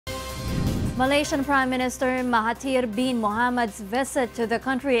Malaysian Prime Minister Mahathir bin Mohamad's visit to the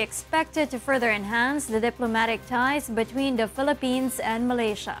country expected to further enhance the diplomatic ties between the Philippines and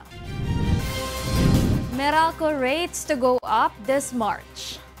Malaysia. Meralco rates to go up this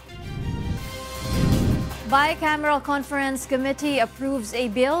March. Bicameral Conference Committee approves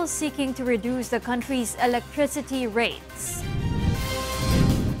a bill seeking to reduce the country's electricity rates.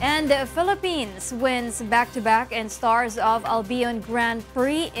 And the Philippines wins back-to-back and stars of Albion Grand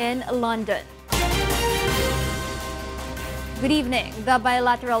Prix in London. Good evening. The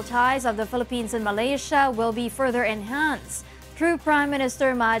bilateral ties of the Philippines and Malaysia will be further enhanced through Prime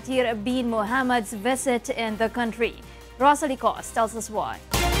Minister Mahathir bin Mohamad's visit in the country. Rosalie Cos tells us why.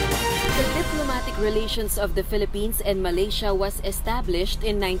 The diplomatic relations of the Philippines and Malaysia was established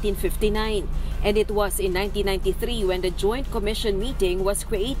in 1959, and it was in 1993 when the Joint Commission meeting was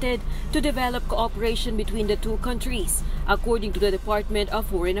created to develop cooperation between the two countries, according to the Department of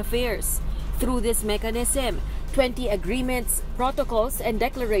Foreign Affairs. Through this mechanism, 20 agreements, protocols, and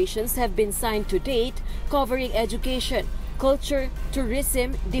declarations have been signed to date, covering education, culture,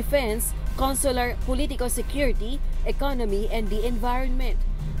 tourism, defense, consular, political security, economy, and the environment.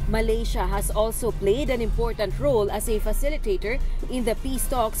 Malaysia has also played an important role as a facilitator in the peace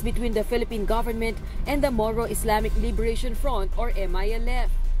talks between the Philippine government and the Moro Islamic Liberation Front or MILF.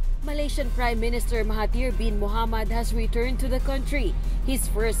 Malaysian Prime Minister Mahathir bin Mohamad has returned to the country, his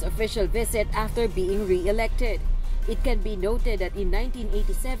first official visit after being re-elected. It can be noted that in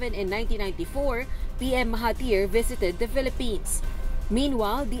 1987 and 1994, PM Mahathir visited the Philippines.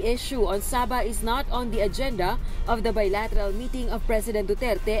 Meanwhile, the issue on Sabah is not on the agenda of the bilateral meeting of President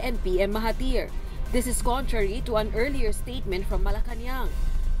Duterte and PM Mahathir. This is contrary to an earlier statement from Malacañang.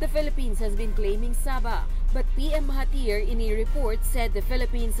 The Philippines has been claiming Sabah, but PM Mahathir in a report said the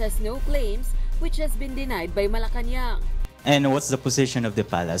Philippines has no claims, which has been denied by Malacañang. And what's the position of the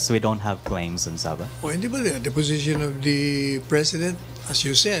palace? We don't have claims on Sabah. O hindi ba the position of the President, as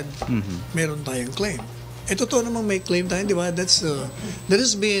you said, meron tayong claim. Totoo namang may claim tayo, di ba? That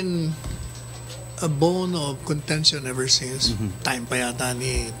has been a bone of contention ever since time pa yata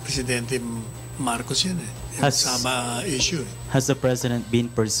ni Presidente Marcos yun yung Sabah issue. Has the President been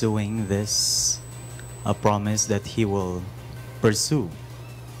pursuing this promise that he will pursue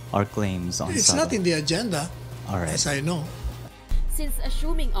our claims on Sabah? It's not in the agenda, as I know. Since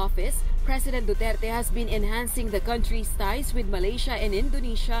assuming office, President Duterte has been enhancing the country's ties with Malaysia and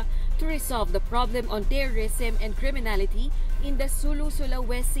Indonesia to resolve the problem on terrorism and criminality in the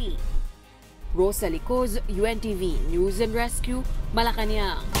Sulu-Sulawesi. Rosalie Cos, UNTV News and Rescue,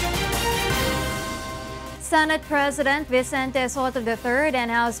 Malacañang. Senate President Vicente Sotto III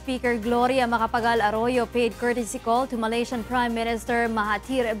and House Speaker Gloria Macapagal Arroyo paid courtesy call to Malaysian Prime Minister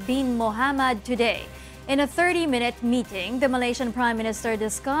Mahathir bin Mohamad today. In a 30-minute meeting, the Malaysian Prime Minister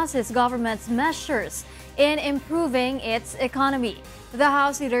discussed his government's measures in improving its economy. The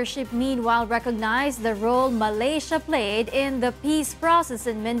House leadership meanwhile recognized the role Malaysia played in the peace process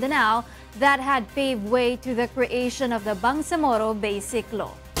in Mindanao that had paved way to the creation of the Bangsamoro Basic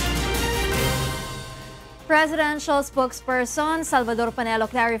Law. Presidential spokesperson Salvador Panelo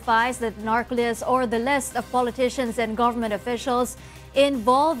clarifies that the narcolist or the list of politicians and government officials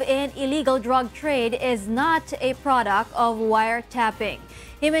involved in illegal drug trade is not a product of wiretapping.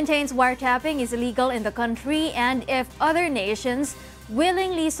 He maintains wiretapping is illegal in the country, and if other nations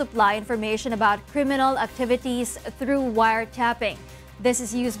willingly supply information about criminal activities through wiretapping, this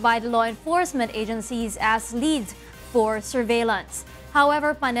is used by the law enforcement agencies as leads for surveillance.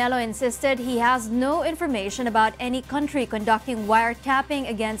 However, Panelo insisted he has no information about any country conducting wiretapping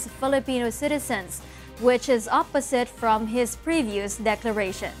against Filipino citizens, which is opposite from his previous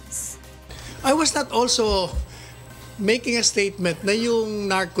declarations. I was not also making a statement na yung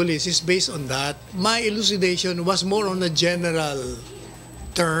narcolist is based on that. My elucidation was more on a general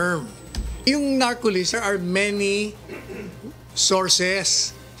term. Yung narcolist, there are many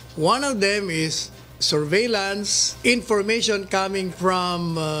sources. One of them is surveillance, information coming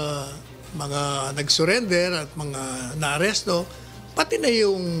from mga nag-surrender at mga naaresto, pati na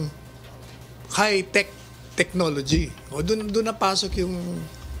yung high-tech technology. O doon napasok yung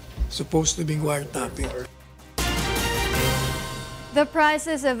supposed to be wiretapping. The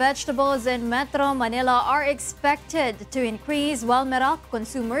prices of vegetables in Metro Manila are expected to increase, while Meralco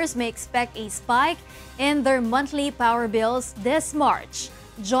consumers may expect a spike in their monthly power bills this March.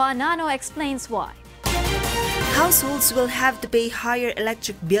 Joanano explains why. Households will have to pay higher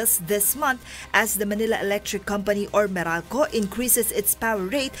electric bills this month as the Manila Electric Company or Meralco increases its power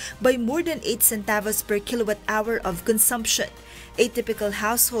rate by more than 8 centavos per kilowatt-hour of consumption. A typical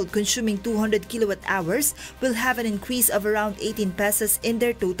household consuming 200 kilowatt-hours will have an increase of around 18 pesos in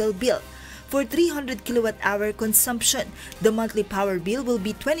their total bill. for 300 kilowatt-hour consumption. The monthly power bill will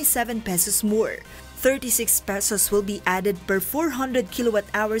be 27 pesos more. 36 pesos will be added per 400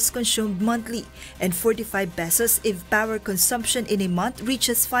 kilowatt-hours consumed monthly, and 45 pesos if power consumption in a month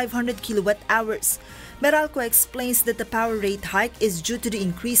reaches 500 kilowatt-hours. Meralco explains that the power rate hike is due to the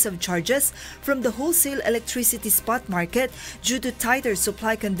increase of charges from the wholesale electricity spot market due to tighter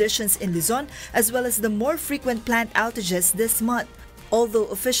supply conditions in Luzon, as well as the more frequent plant outages this month.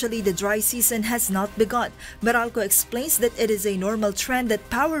 Although officially the dry season has not begun, Meralco explains that it is a normal trend that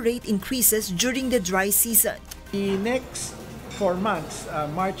power rate increases during the dry season. The next 4 months,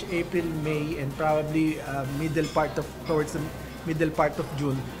 March, April, May, and probably towards the middle part of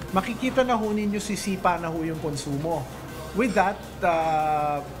June, makikita na ho ninyo sisipa na ho yung konsumo. With that,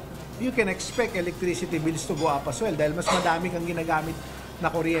 you can expect electricity bills to go up as well dahil mas madami kang ginagamit na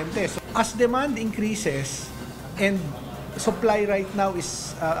kuryente. So, as demand increases and supply right now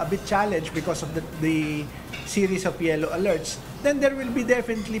is a bit challenged because of the series of yellow alerts, then there will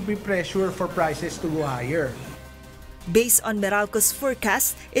definitely be pressure for prices to go higher. Based on Meralco's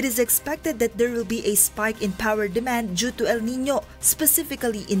forecast, it is expected that there will be a spike in power demand due to El Nino,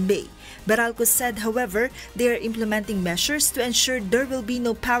 specifically in May. Meralco said, however, they are implementing measures to ensure there will be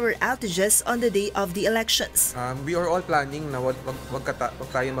no power outages on the day of the elections. We are all planning na wag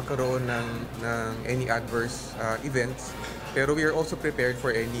tayo magkaroon ng any adverse events, pero we are also prepared for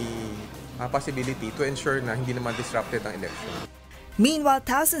any possibility to ensure na hindi naman disrupted ang election. Meanwhile,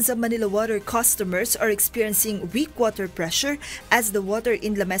 thousands of Manila Water customers are experiencing weak water pressure as the water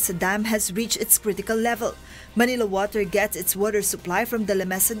in La Mesa Dam has reached its critical level. Manila Water gets its water supply from the La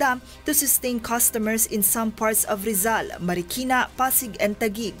Mesa Dam to sustain customers in some parts of Rizal, Marikina, Pasig, and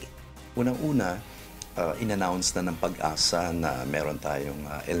Taguig. Unang-una, in-announce na ng Pag-asa na meron tayong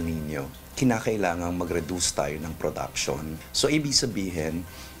El Nino. Kinakailangang mag-reduce tayo ng production. So, ibig sabihin,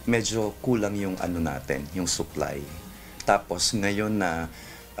 medyo kulang yung yung supply. Tapos ngayon na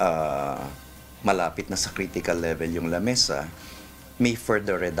malapit na sa critical level yung La Mesa, may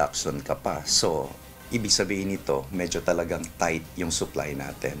further reduction ka pa. So, ibig sabihin nito, medyo talagang tight yung supply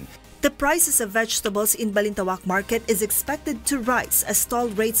natin. The prices of vegetables in Balintawak Market is expected to rise as toll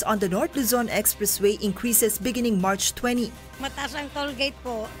rates on the North Luzon Expressway increases beginning March 20. Mataas ang toll gate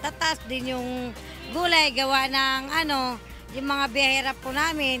po, tataas din yung gulay gawa ng yung mga biyahera po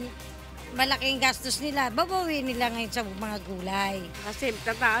namin. Malaking gastos nila, babawi nila ngayon sa mga gulay. Kasi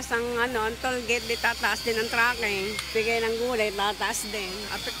tataas ang toll gate, tataas din ang tracking. Bigay ng gulay, tataas din.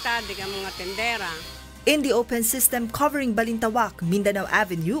 Apektado ka mga tendera. In the open system covering Balintawak, Mindanao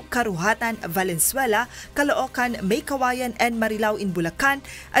Avenue, Karuhatan, Valenzuela, Caloocan, Maykawayan, and Marilao in Bulacan,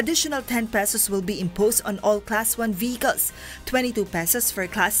 additional 10 pesos will be imposed on all Class 1 vehicles, 22 pesos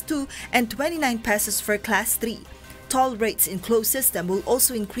for Class 2, and 29 pesos for Class 3. Toll rates in closed system will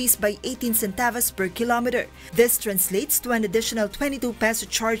also increase by 18 centavos per kilometer. This translates to an additional 22 peso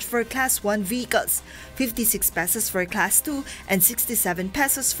charge for Class 1 vehicles, 56 pesos for Class 2, and 67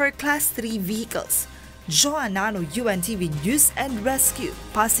 pesos for Class 3 vehicles. Joanano, UNTV News and Rescue,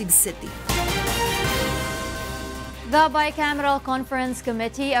 Pasig City. The Bicameral Conference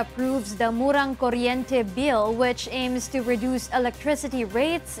Committee approves the Murang Kuryente Bill, which aims to reduce electricity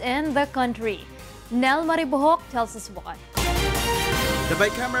rates in the country. Nel Maribohok tells us why. The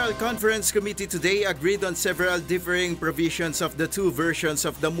Bicameral Conference Committee today agreed on several differing provisions of the two versions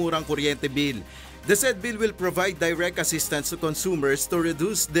of the Murang Kuryente Bill. The said bill will provide direct assistance to consumers to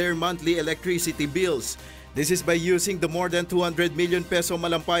reduce their monthly electricity bills. This is by using the more than 200 million peso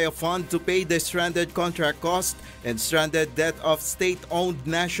Malampaya Fund to pay the stranded contract cost and stranded debt of state-owned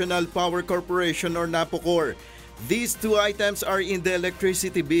National Power Corporation or NAPOCOR. These two items are in the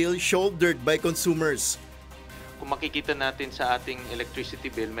electricity bill shouldered by consumers. Kung makikita natin sa ating electricity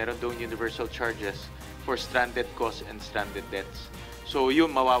bill, meron doon universal charges for stranded costs and stranded debts. So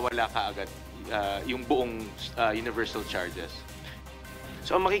yun, mawawala ka agad yung buong universal charges.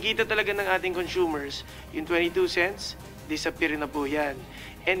 So ang makikita talaga ng ating consumers, yung 22 cents, disappear na po yan.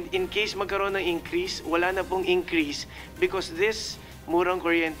 And in case magkaroon ng increase, wala na pong increase because this Murang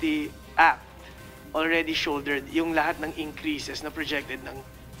Kuryente Act already shouldered yung lahat ng increases na projected ng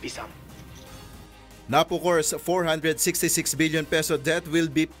PISAM. NAPOCOR's 466 billion peso debt will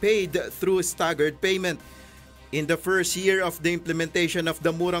be paid through staggered payment. In the first year of the implementation of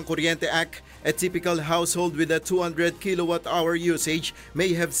the Murang Kuryente Act, a typical household with a 200 kilowatt-hour usage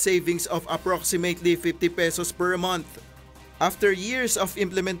may have savings of approximately 50 pesos per month. After years of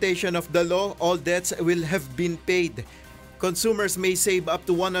implementation of the law, all debts will have been paid. Consumers may save up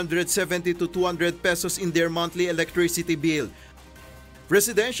to 170 to 200 pesos in their monthly electricity bill.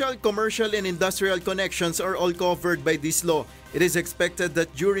 Residential, commercial, and industrial connections are all covered by this law. It is expected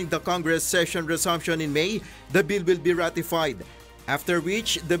that during the Congress session resumption in May, the bill will be ratified, after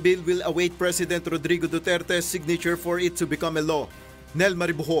which the bill will await President Rodrigo Duterte's signature for it to become a law. Nel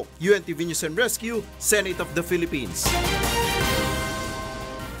Maribuhok, UNTV News and Rescue, Senate of the Philippines.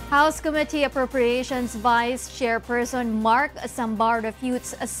 House Committee Appropriations Vice Chairperson Mark Sambar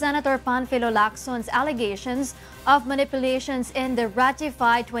refutes Senator Panfilo Lacson's allegations of manipulations in the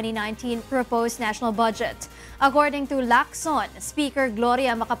ratified 2019 proposed national budget. According to Lacson, Speaker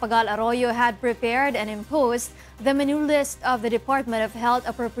Gloria Macapagal Arroyo had prepared and imposed the menu list of the Department of Health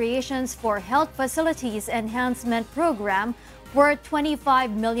appropriations for Health Facilities Enhancement Program worth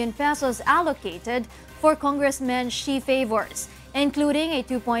 25 million pesos allocated for Congressman She Favors, including a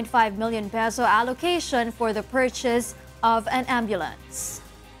 2.5 million peso allocation for the purchase of an ambulance.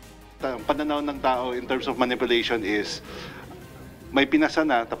 Ang pananaw ng tao in terms of manipulation is may pinasa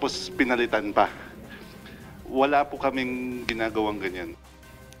na tapos pinalitan pa. Wala po kaming ginagawang ganyan.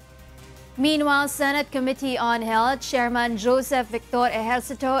 Meanwhile, Senate Committee on Health Chairman Joseph Victor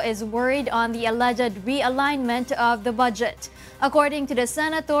Ejercito is worried on the alleged realignment of the budget. According to the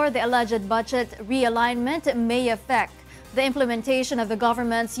senator, the alleged budget realignment may affect the implementation of the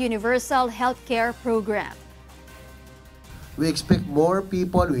government's universal health care program. We expect more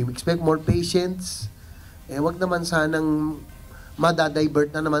people, we expect more patients. Wag naman sanang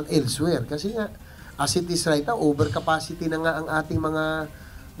madadivert na naman elsewhere. Kasi nga, as it is right now, overcapacity na nga ang ating mga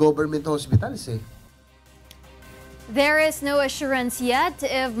government hospitals There is no assurance yet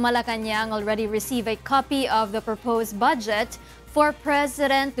if Malacañang already received a copy of the proposed budget for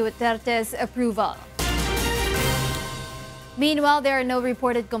President Duterte's approval. Meanwhile, there are no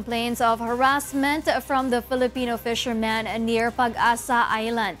reported complaints of harassment from the Filipino fishermen near Pag-asa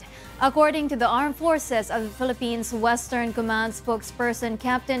Island. According to the Armed Forces of the Philippines Western Command spokesperson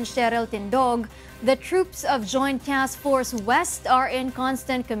Captain Cheryl Tindog, the troops of Joint Task Force West are in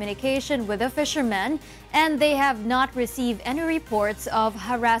constant communication with the fishermen and they have not received any reports of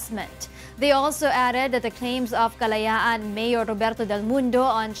harassment. They also added that the claims of Kalayaan Mayor Roberto Del Mundo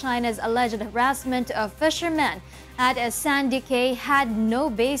on China's alleged harassment of fishermen at Sandy Cay had no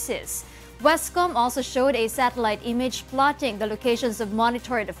basis. Westcom also showed a satellite image plotting the locations of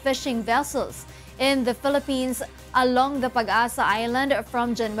monitored fishing vessels in the Philippines along the Pag-asa Island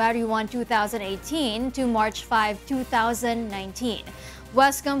from January 1, 2018 to March 5, 2019.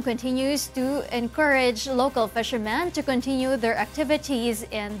 Westcom continues to encourage local fishermen to continue their activities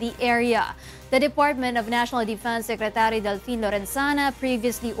in the area. The Department of National Defense Secretary Delfin Lorenzana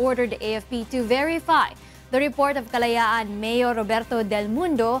previously ordered the AFP to verify the report of Kalayaan Mayor Roberto Del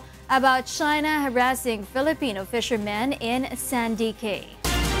Mundo about China harassing Filipino fishermen in Sandy Cay.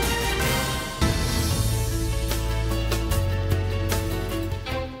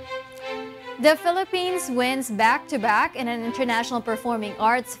 The Philippines wins back-to-back in an international performing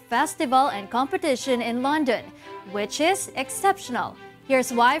arts festival and competition in London, which is exceptional.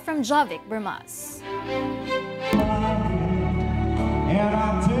 Here's why from Jovic Bermas.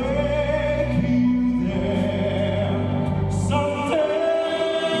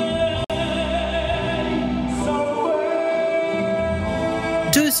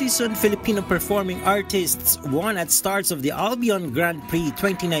 Two-seasoned Filipino performing artists won at starts of the Albion Grand Prix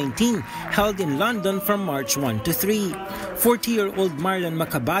 2019 held in London from March 1 to 3. 40-year-old Marlon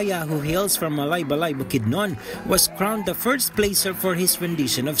Macabaya, who hails from Malaybalay, Bukidnon, was crowned the first placer for his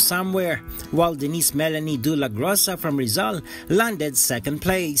rendition of Somewhere, while Denise Melanie Dulagrosa from Rizal landed second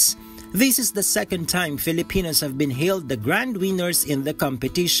place. This is the second time Filipinos have been hailed the grand winners in the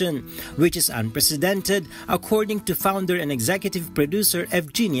competition, which is unprecedented, according to founder and executive producer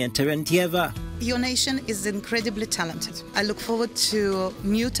Evgenia Terentieva. Your nation is incredibly talented. I look forward to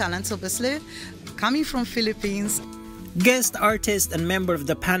new talents, obviously, coming from Philippines. Guest artist and member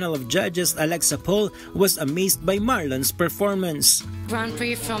of the panel of judges Alexa Paul was amazed by Marlon's performance. Grand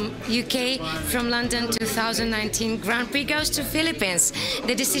Prix from UK, from London 2019. Grand Prix goes to Philippines.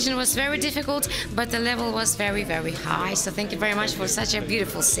 The decision was very difficult, but the level was very, very high. So thank you very much for such a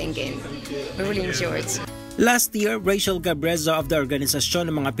beautiful singing. We really enjoyed it. Last year, Rachel Gabreza of the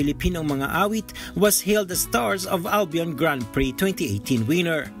Organisasyon ng mga Pilipinong Mga Awit was hailed as stars of Albion Grand Prix 2018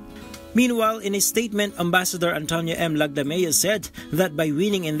 winner. Meanwhile, in a statement, Ambassador Antonio M. Lagdamea said that by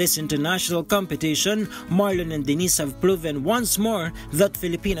winning in this international competition, Marlon and Denise have proven once more that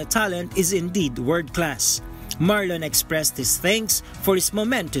Filipino talent is indeed world-class. Marlon expressed his thanks for his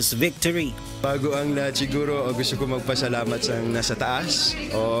momentous victory. Bago ang lahat siguro, gusto ko magpasalamat sa nasa taas.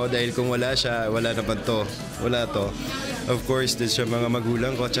 Dahil kung wala siya, wala naman to. Wala to. Of course, sa mga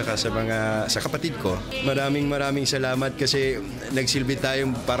magulang ko at sa kapatid ko. Maraming salamat kasi nagsilbi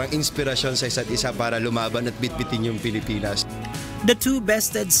tayong parang inspirasyon sa isa't isa para lumaban at bitbitin yung Pilipinas. The two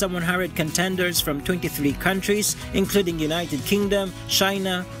bested some 100 contenders from 23 countries, including United Kingdom,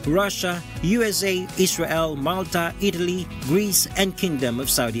 China, Russia, USA, Israel, Malta, Italy, Greece, and Kingdom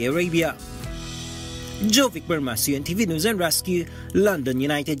of Saudi Arabia. Jovic Burmas, UNTV News and Rescue, London,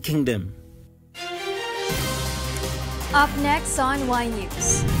 United Kingdom. Up next on Y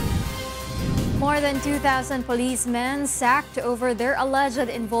News. More than 2,000 policemen sacked over their alleged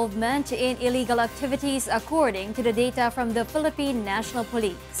involvement in illegal activities, according to the data from the Philippine National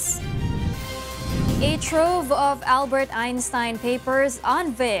Police. A trove of Albert Einstein papers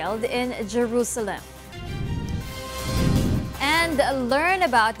unveiled in Jerusalem. And learn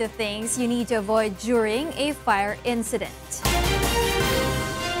about the things you need to avoid during a fire incident.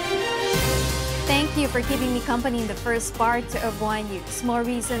 Thank you for keeping me company in the first part of Y News. More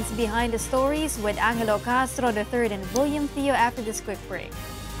reasons behind the stories with Angelo, Castro III, and Thio after this quick break.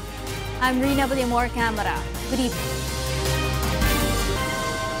 I'm Rheena Villamor-Camara. Good evening.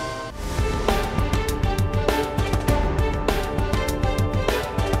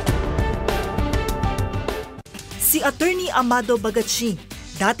 Si Attorney Amado Bagatsing,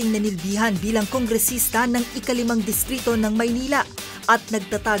 dating nanilbihan bilang kongresista ng ika-5 distrito ng Maynila at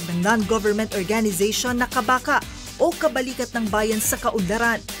nagtatag ng non-government organization na Kabaka o Kabalikat ng Bayan sa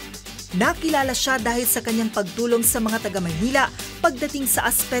Kaunlaran. Nakilala siya dahil sa kanyang pagtulong sa mga taga-Maynila pagdating sa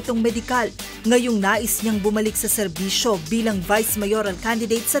aspetong medikal. Ngayong nais niyang bumalik sa serbisyo bilang vice mayoral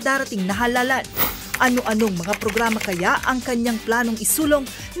candidate sa darating na halalan. Ano-anong mga programa kaya ang kanyang planong isulong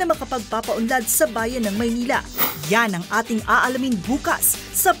na makapagpapaunlad sa bayan ng Maynila? Yan ang ating aalamin bukas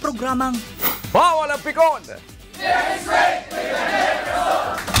sa programang Bawal ang Pikon!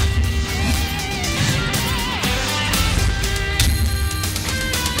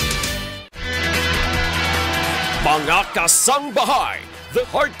 Mga kasangbahay, the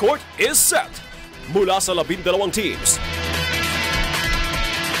hard court is set. Mula sa 12 teams,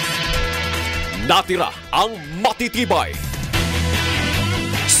 natira ang matitibay.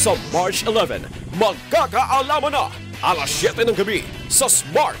 Sa March 11, magkakaalaman na alas 7 ng gabi sa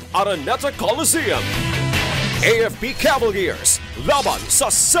Smart Araneta Coliseum. AFP Cavaliers laban sa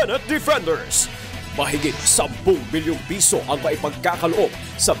Senate Defenders. Mahigit 10 bilyong piso ang maipagkakaloob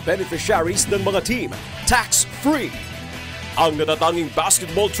sa beneficiaries ng mga team, tax-free. Ang natatanging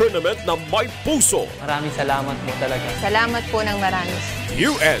basketball tournament na may puso. Maraming salamat po talaga. Salamat po ng marami.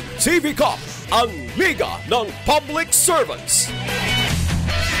 UNTV Cup, ang Liga ng Public Servants.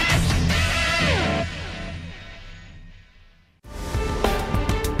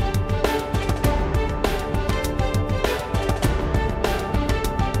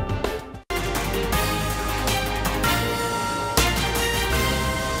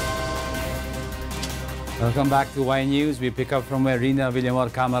 Welcome back to Y News. We pick up from where Rheena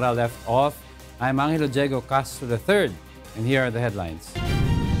Villamor-Camara left off. I'm Angelo Castro III, and here are the headlines.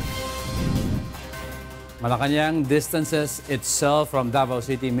 Malacañang distances itself from Davao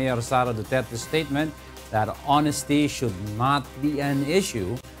City Mayor Sara Duterte's statement that honesty should not be an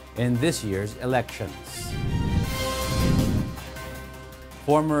issue in this year's elections.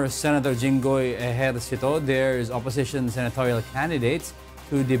 Former Senator Jinggoy Ejercito dares opposition senatorial candidates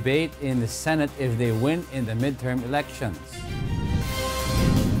to debate in the Senate if they win in the midterm elections.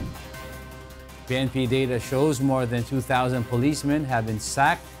 PNP data shows more than 2,000 policemen have been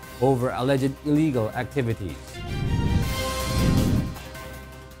sacked over alleged illegal activities.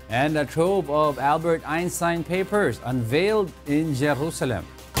 And a trove of Albert Einstein papers unveiled in Jerusalem.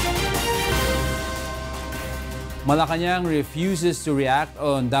 Malacañang refuses to react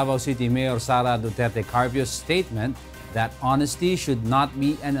on Davao City Mayor Sara Duterte Carpio's statement that honesty should not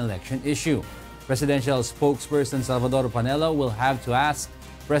be an election issue. Presidential spokesperson Salvador Panelo will have to ask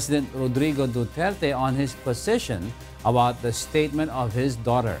President Rodrigo Duterte on his position about the statement of his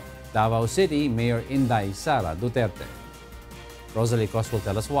daughter, Davao City Mayor Inday Sara Duterte. Rosalie Cos will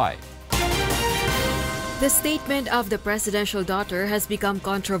tell us why. The statement of the presidential daughter has become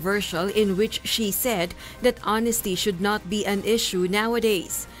controversial, in which she said that honesty should not be an issue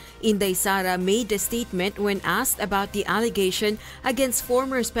nowadays. Inday Sara made the statement when asked about the allegation against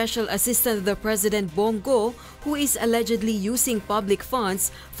former Special Assistant of the President Bongo, who is allegedly using public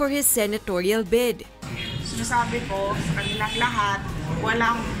funds for his senatorial bid. Sinasabi ko sa kanilang lahat,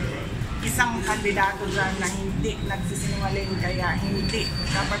 isang kandidato dyan na hindi nagsisinungaling, kaya hindi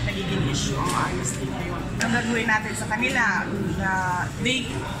dapat nagiging issue ang honesty ngayon. Ang gagawin natin sa kanila na they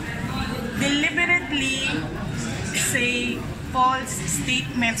deliberately say false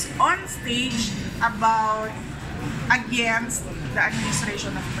statements on stage about against the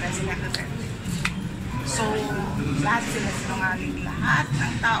administration of President Duterte. So, lahat sila sinungaling. Lahat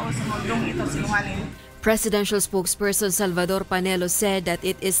ng tao sa mundong ito sinungaling. Presidential spokesperson Salvador Panelo said that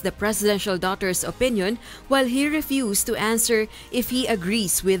it is the presidential daughter's opinion, while he refused to answer if he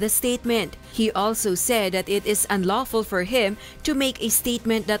agrees with the statement. He also said that it is unlawful for him to make a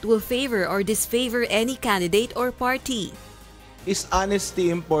statement that will favor or disfavor any candidate or party. Is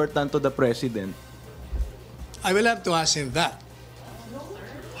honesty important to the president? I will have to ask him that.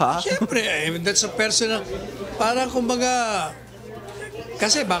 Ha? Siyempre, that's a personal, parang kumbaga,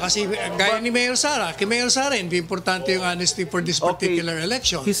 kasi baka gaya ni Mayor Sara, kay Mayor Sara, hindi importante yung honesty for this particular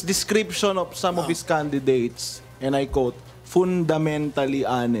election. His description of some of his candidates, and I quote, fundamentally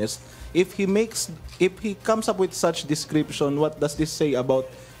honest. If he comes up with such description, what does this say about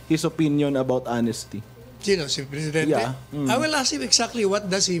his opinion about honesty? Sino, si Presidente? Yeah. I will ask him exactly what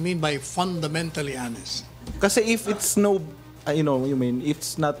does he mean by fundamentally honest. Kasi if it's no,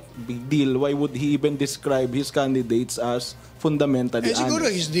 it's not big deal, why would he even describe his candidates as fundamentally honest? Siguro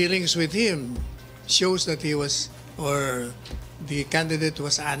his dealings with him shows that he was, or the candidate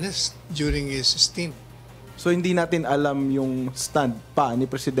was honest during his stint. So hindi natin alam yung stand pa ni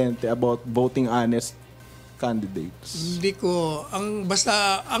Presidente about voting honest candidates. Hindi ko,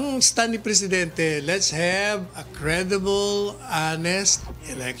 basta ang stand ni Presidente, let's have a credible, honest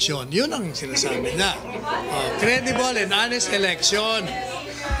election. Yun ang sinasabi niya. Credible and honest election.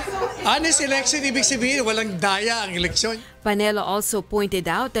 Honest election, ibig sabihin, walang daya ang eleksyon. Panelo also pointed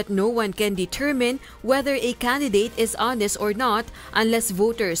out that no one can determine whether a candidate is honest or not unless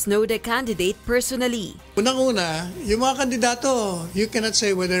voters know the candidate personally. Unang-una, yung mga kandidato, you cannot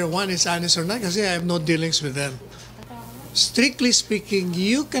say whether one is honest or not kasi I have no dealings with them. Strictly speaking,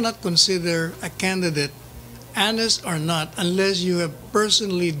 you cannot consider a candidate honest or not unless you have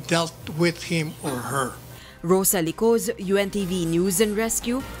personally dealt with him or her. Rosa Licoz, UNTV News and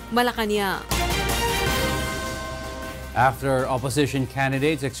Rescue, Malacañang. After opposition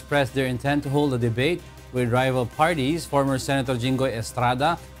candidates expressed their intent to hold a debate with rival parties, former Senator Jinggoy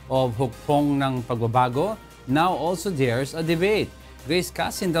Estrada of Hukpong ng Pagbabago now also dares a debate. Grace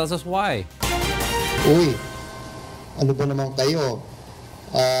Casin tells us why. Uy, ano ba naman kayo?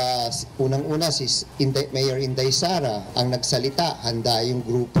 Unang-una si Mayor Inday Sara ang nagsalita, handa yung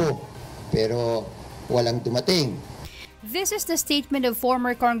grupo, pero walang dumating. This is the statement of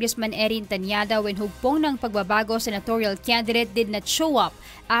former Congressman Erin Tanyada when Hugpong ng Pagbabago senatorial candidate did not show up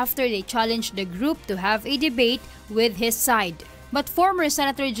after they challenged the group to have a debate with his side. But former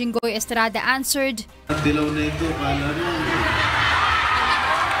Senator Jinggoy Estrada answered, Dilaw na ito, kala mo.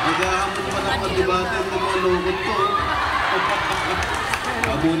 Naghahamot pa ng debate ng mga logot ko.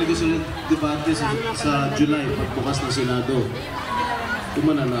 Abuni ko sila debate sa July, pagbukas ng Senado.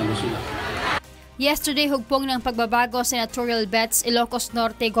 Tumananalo sila. Yesterday, hugpong ng Pagbabago senatorial bets Ilocos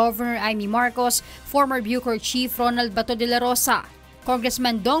Norte Governor Amy Marcos, former Bucor Chief Ronald Bato de la Rosa,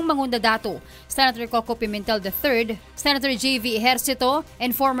 Congressman Dong Mangundadato, Senator Coco Pimentel III, Senator J.V. Ejercito,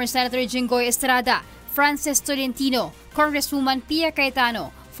 and former Senator Jinggoy Estrada, Francis Tolentino, Congresswoman Pia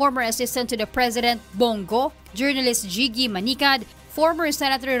Cayetano, former Assistant to the President Bongo, journalist Jiggy Manicad, former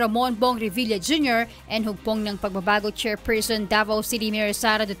Senator Ramon Bong Revilla Jr. and Hugpong ng Pagbabago Chairperson Davao City Mayor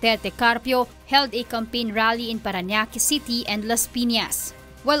Sara Duterte Carpio held a campaign rally in Parañaque City and Las Piñas.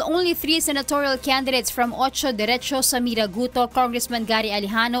 While only 3 senatorial candidates from Ocho Derecho sa Miraguto, Congressman Gary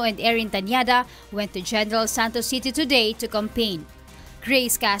Alejano and Erin Tanyada, went to General Santos City today to campaign.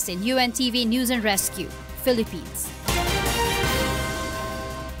 Grace Casin, UNTV News and Rescue, Philippines.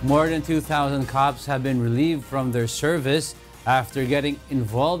 More than 2,000 cops have been relieved from their service after getting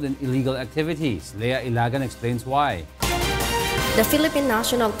involved in illegal activities. Leah Ilagan explains why. The Philippine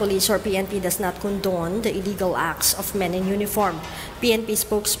National Police or PNP does not condone the illegal acts of men in uniform. PNP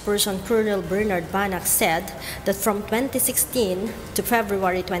spokesperson Colonel Bernard Banac said that from 2016 to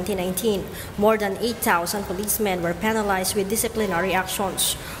February 2019, more than 8,000 policemen were penalized with disciplinary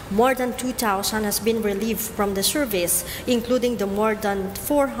actions. More than 2,000 has been relieved from the service, including the more than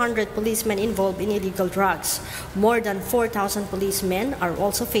 400 policemen involved in illegal drugs. More than 4,000 policemen are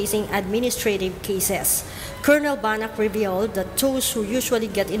also facing administrative cases. Colonel Banac revealed that those who usually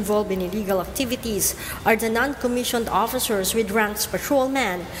get involved in illegal activities are the non-commissioned officers with ranks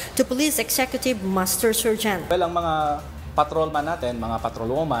patrolman to police executive master sergeant. Well, ang mga patrolman natin, mga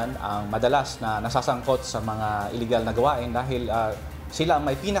patrolwoman, ang madalas na nasasangkot sa mga illegal na gawain dahil sila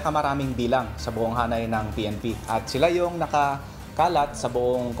may pinakamaraming bilang sa buong hanay ng PNP. At sila yung nakakalat sa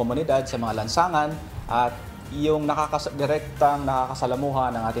buong komunidad, sa mga lansangan, at yung direktang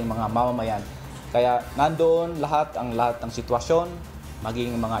nakakasalamuha ng ating mga mamamayan. Kaya nandoon lahat ng sitwasyon,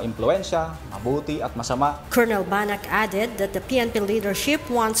 maging mga impluensya, mabuti at masama. Colonel Banak added that the PNP leadership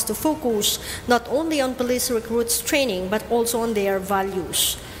wants to focus not only on police recruits training but also on their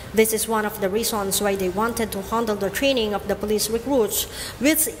values. This is one of the reasons why they wanted to handle the training of the police recruits,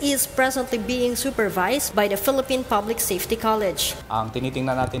 which is presently being supervised by the Philippine Public Safety College. Ang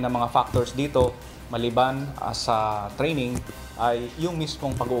tinitingnan natin ng mga factors dito, maliban sa training, ay yung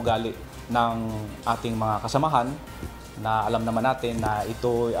mismong pag-uugali ng ating mga kasamahan, na alam naman natin na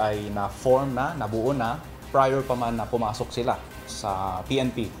ito ay na-form na, nabuo na, prior pa man na pumasok sila sa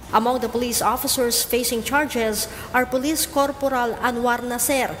PNP. Among the police officers facing charges are Police Corporal Anwar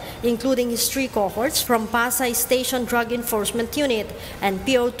Naser, including his 3 cohorts from Pasay Station Drug Enforcement Unit, and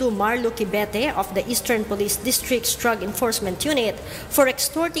PO2 Marlo Quibete of the Eastern Police District's Drug Enforcement Unit for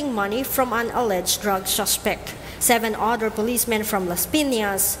extorting money from an alleged drug suspect. 7 other policemen from Las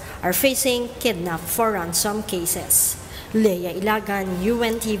Piñas are facing kidnap for ransom cases. Leia Ilagan,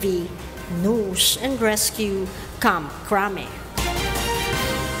 UNTV, News and Rescue, Camp Crame.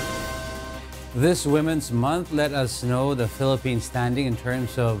 This Women's Month let us know the Philippines standing in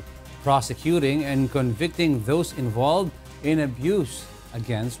terms of prosecuting and convicting those involved in abuse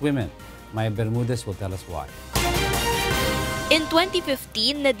against women. Maya Bermudez will tell us why. In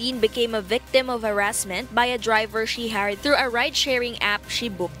 2015, Nadine became a victim of harassment by a driver she hired through a ride-sharing app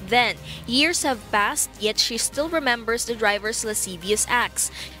she booked then. Years have passed, yet she still remembers the driver's lascivious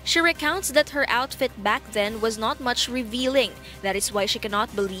acts. She recounts that her outfit back then was not much revealing. That is why she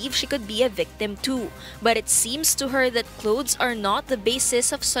cannot believe she could be a victim too. But it seems to her that clothes are not the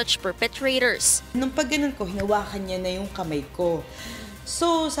basis of such perpetrators. Nung pag ganun ko, hinawakan niya na yung kamay ko.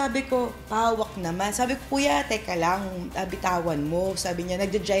 So, sabi ko, pahawak naman. Sabi ko, kuya, teka lang, bitawan mo. Sabi niya,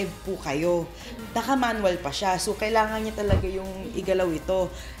 nagja-drive po kayo. Naka-manual pa siya. So, kailangan niya talaga yung igalaw ito.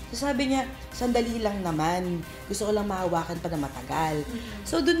 So, sabi niya, sandali lang naman. Gusto ko lang mahawakan pa na matagal.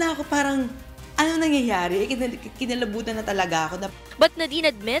 So, doon na ako parang, ano nangyayari? Kinalabutan na talaga ako. But Nadine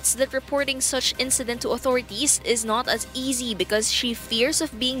admits that reporting such incident to authorities is not as easy because she fears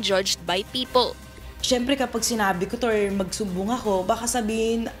of being judged by people. Siyempre kapag sinabi ko to or magsumbong ako, baka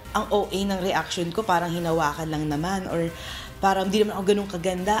sabihin ang OA ng reaction ko parang hinawakan lang naman or parang hindi naman ako ganun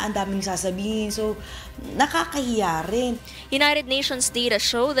kaganda, ang daming sasabihin. So, nakakahiya rin. United Nations data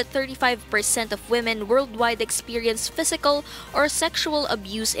show that 35% of women worldwide experience physical or sexual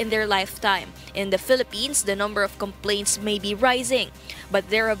abuse in their lifetime. In the Philippines, the number of complaints may be rising, but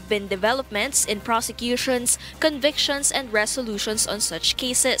there have been developments in prosecutions, convictions, and resolutions on such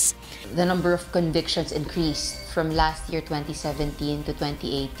cases. The number of convictions increased from last year 2017 to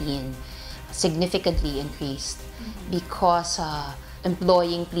 2018, significantly increased because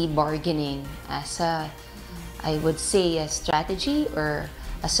employing plea bargaining as a, I would say, a strategy or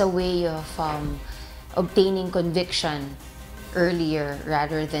as a way of obtaining conviction earlier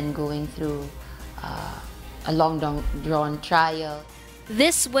rather than going through a long-drawn trial.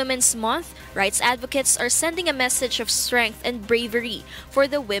 This Women's Month, rights advocates are sending a message of strength and bravery for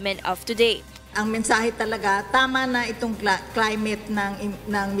the women of today. Ang mensahe talaga, tama na itong climate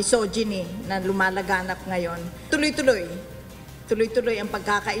ng misogyny na lumalaganap ngayon. Tuloy-tuloy ang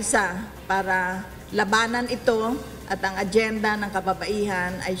pagkakaisa para labanan ito at ang agenda ng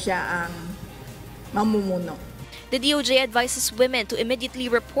kababaihan ay siya ang mamumuno. The DOJ advises women to immediately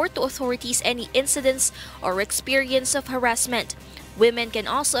report to authorities any incidents or experience of harassment. Women can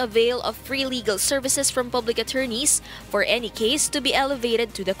also avail of free legal services from public attorneys for any case to be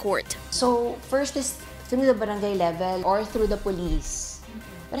elevated to the court. So, first is through the barangay level or through the police.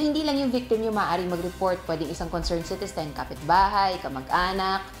 Pero hindi lang yung victim yung maaaring mag-report. Pwedeng isang concerned citizen, kapitbahay,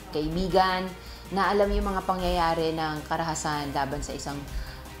 kamag-anak, kaibigan, na alam yung mga pangyayari ng karahasan laban sa isang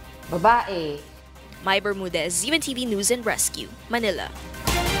babae. Maya Bermudez, UNTV News and Rescue, Manila.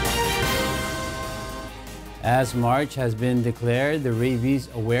 As March has been declared the Rabies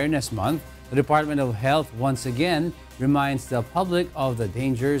Awareness Month, the Department of Health once again reminds the public of the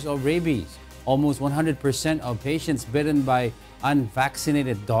dangers of rabies. Almost 100% of patients bitten by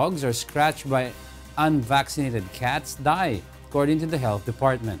unvaccinated dogs or scratched by unvaccinated cats die, according to the Health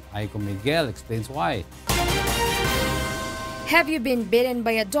Department. Aiko Miguel explains why. Have you been bitten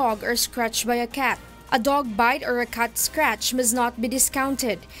by a dog or scratched by a cat? A dog bite or a cat scratch must not be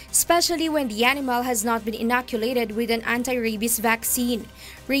discounted, especially when the animal has not been inoculated with an anti-rabies vaccine.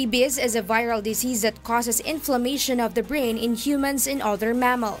 Rabies is a viral disease that causes inflammation of the brain in humans and other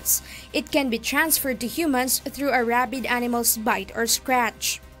mammals. It can be transferred to humans through a rabid animal's bite or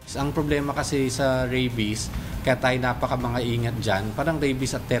scratch. Ang problema kasi sa rabies, kaya tayo mga ingat dyan, parang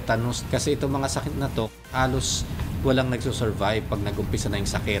rabies at tetanus. Kasi itong mga sakit na to, halos walang nagsusurvive pag nag-umpisa na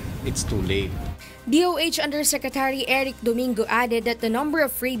yung sakit. It's too late. DOH Undersecretary Eric Domingo added that the number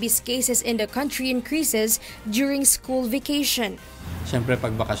of rabies cases in the country increases during school vacation. Siyempre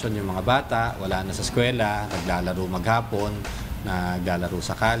pag bakasyon yung mga bata, wala na sa eskwela, naglalaro maghapon, naglalaro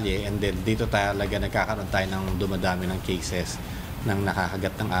sa kalye, and then dito talaga nagkakaroon tayo ng dumadami ng cases ng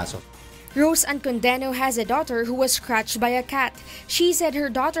nakakagat ng aso. Rose Ancondeno has a daughter who was scratched by a cat. She said her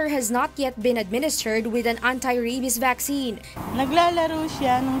daughter has not yet been administered with an anti-rabies vaccine. Naglalaro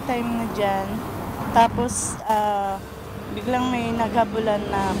siya nung time na dyan. Tapos biglang may naghabulan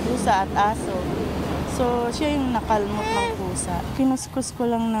na pusa at aso. So siya yung nakalmot ng pusa. Kinuskus ko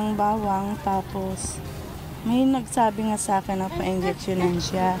lang ng bawang tapos may nagsabi nga sa akin na pa-injectionan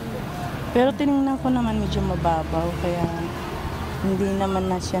siya. Pero tinignan ko naman medyo mababaw kaya hindi naman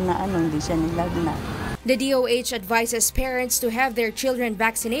na siya hindi siya nilagna. The DOH advises parents to have their children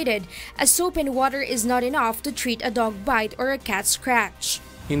vaccinated as soap and water is not enough to treat a dog bite or a cat scratch.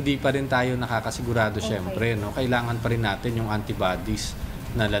 Hindi pa rin tayo nakakasigurado syempre, no? Kailangan pa rin natin yung antibodies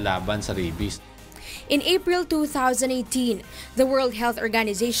na lalaban sa rabies. In April 2018, the World Health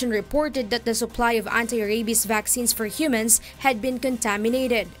Organization reported that the supply of anti-rabies vaccines for humans had been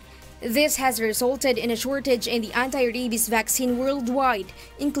contaminated. This has resulted in a shortage in the anti-rabies vaccine worldwide,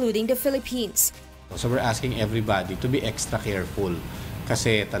 including the Philippines. So we're asking everybody to be extra careful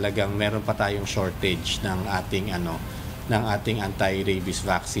kasi talagang meron pa tayong shortage ng ating anti-rabies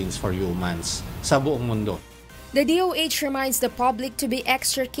vaccines for humans sa buong mundo. The DOH reminds the public to be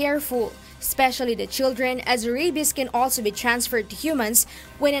extra careful, especially the children, as rabies can also be transferred to humans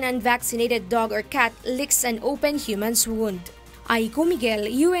when an unvaccinated dog or cat licks an open human's wound. Aiko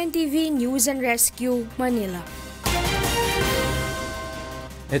Miguel, UNTV News and Rescue, Manila.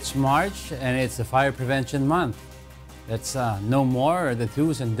 It's March and it's a fire prevention month. Let's know more the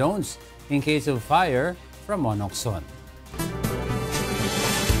do's and don'ts in case of fire from Monokson.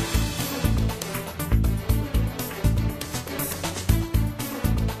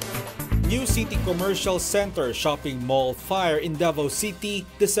 New City Commercial Center Shopping Mall fire in Davao City,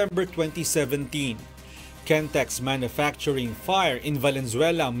 December 2017. Kentex Manufacturing fire in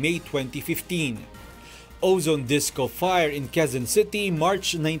Valenzuela, May 2015. Ozone Disco fire in Quezon City,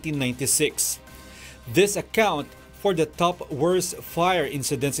 March 1996. This account for the top worst fire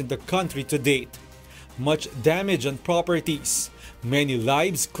incidents in the country to date. Much damage on properties, many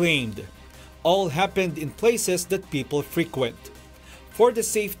lives claimed. All happened in places that people frequent. For the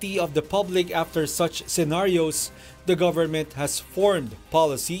safety of the public after such scenarios, the government has formed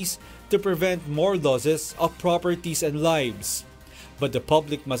policies to prevent more losses of properties and lives. But the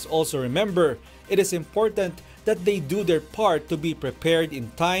public must also remember it is important that they do their part to be prepared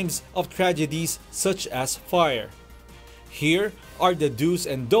in times of tragedies such as fire. Here are the do's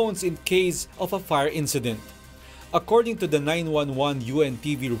and don'ts in case of a fire incident. According to the 911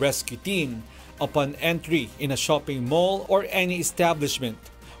 UNTV rescue team, upon entry in a shopping mall or any establishment,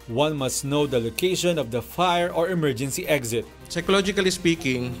 one must know the location of the fire or emergency exit. Psychologically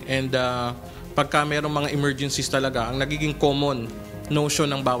speaking, and pagka mayroong mga emergencies talaga, ang nagiging common notion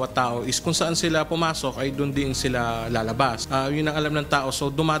ng bawat tao is kung saan sila pumasok ay doon din sila lalabas. Yun ang alam ng tao, so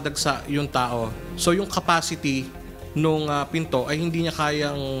dumadagsa yung tao. So yung capacity nung pinto ay hindi niya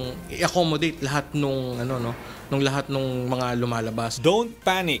kayang i-accommodate lahat nung lahat nung mga lumalabas. Don't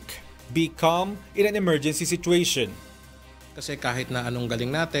panic. Be calm in an emergency situation. Kasi kahit na anong galing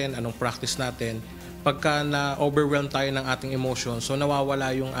natin, anong practice natin, pagka na-overwhelm tayo ng ating emotion, so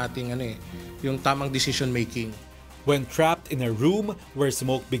nawawala yung ating yung tamang decision making. When trapped in a room where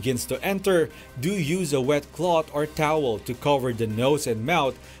smoke begins to enter, do use a wet cloth or towel to cover the nose and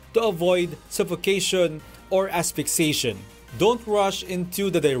mouth to avoid suffocation or asphyxiation. Don't rush into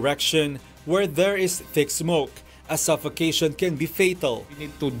the direction where there is thick smoke, as suffocation can be fatal. We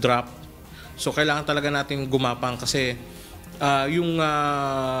need to drop. So kailangan talaga natin gumapang kasi yung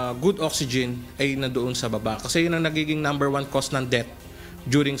good oxygen ay nandoon sa baba. Kasi yun ang nagiging number 1 cause ng death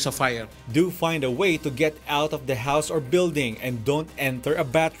during sa fire. Do find a way to get out of the house or building and don't enter a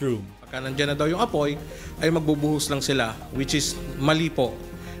bathroom. Pagka nandiyan na daw yung apoy, ay magbubuhos lang sila, which is mali po.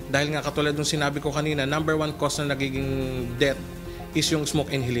 Dahil nga katulad ng sinabi ko kanina, number 1 cause na nagiging death is yung smoke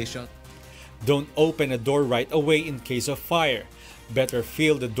inhalation. Don't open a door right away in case of fire. Better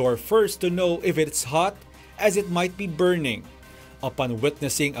feel the door first to know if it's hot, as it might be burning. Upon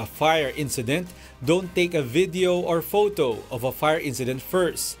witnessing a fire incident, don't take a video or photo of a fire incident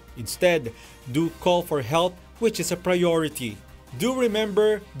first. Instead, do call for help, which is a priority. Do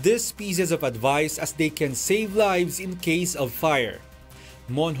remember these pieces of advice as they can save lives in case of fire.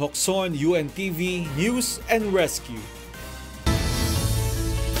 Mon Hokson, UNTV News and Rescue.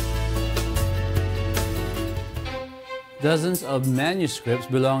 Dozens of manuscripts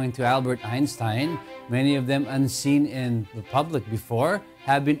belonging to Albert Einstein, many of them unseen in the public before,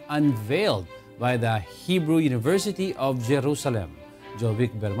 have been unveiled by the Hebrew University of Jerusalem.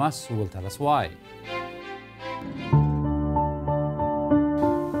 Jovic Bermas will tell us why.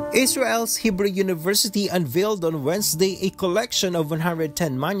 Israel's Hebrew University unveiled on Wednesday a collection of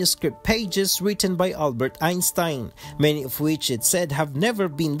 110 manuscript pages written by Albert Einstein, many of which it said have never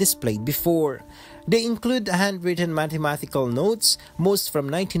been displayed before. They include handwritten mathematical notes, most from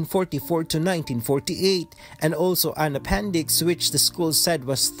 1944 to 1948, and also an appendix which the school said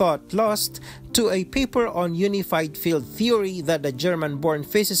was thought lost to a paper on unified field theory that a German-born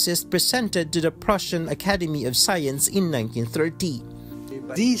physicist presented to the Prussian Academy of Science in 1930.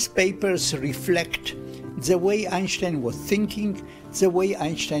 These papers reflect the way Einstein was thinking, the way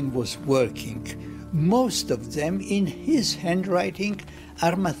Einstein was working. Most of them, in his handwriting,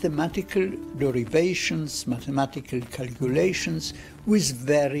 are mathematical derivations, mathematical calculations with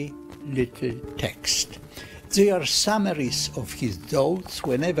very little text. They are summaries of his thoughts.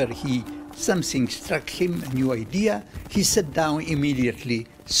 Whenever something struck him, a new idea, he sat down immediately,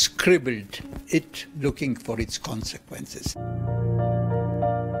 scribbled it, looking for its consequences.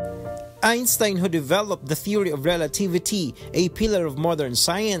 Einstein, who developed the theory of relativity, a pillar of modern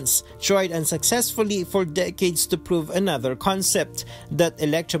science, tried unsuccessfully for decades to prove another concept, that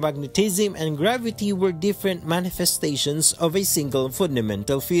electromagnetism and gravity were different manifestations of a single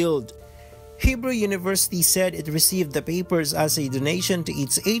fundamental field. Hebrew University said it received the papers as a donation to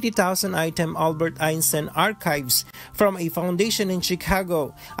its 80,000-item Albert Einstein archives from a foundation in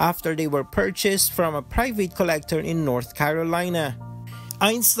Chicago after they were purchased from a private collector in North Carolina.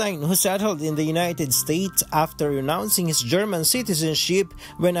 Einstein, who settled in the United States after renouncing his German citizenship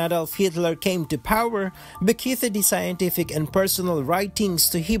when Adolf Hitler came to power, bequeathed the scientific and personal writings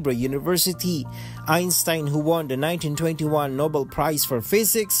to Hebrew University. Einstein, who won the 1921 Nobel Prize for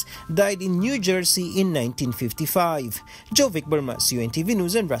Physics, died in New Jersey in 1955. Jovic Bermas, UNTV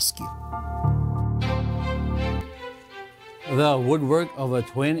News and Rescue. The woodwork of a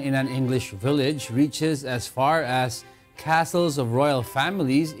twin in an English village reaches as far as castles of royal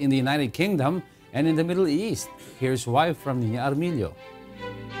families in the United Kingdom and in the Middle East. Here's why from Rheena Armilio.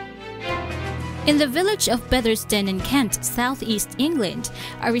 In the village of Featherston in Kent, southeast England,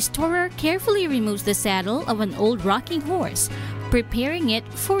 a restorer carefully removes the saddle of an old rocking horse, preparing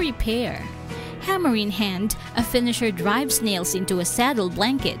it for repair. Hammer in hand, a finisher drives nails into a saddle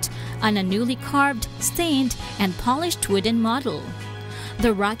blanket on a newly carved, stained, and polished wooden model.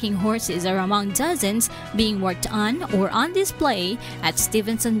 The rocking horses are among dozens being worked on or on display at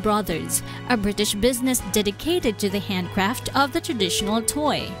Stevenson Brothers, a British business dedicated to the handcraft of the traditional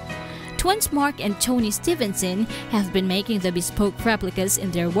toy. Twins Mark and Tony Stevenson have been making the bespoke replicas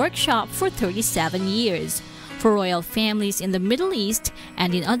in their workshop for 37 years, for royal families in the Middle East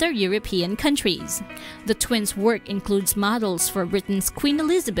and in other European countries. The twins' work includes models for Britain's Queen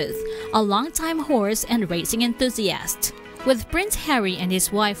Elizabeth, a longtime horse and racing enthusiast. With Prince Harry and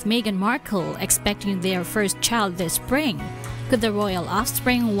his wife Meghan Markle expecting their first child this spring, could the royal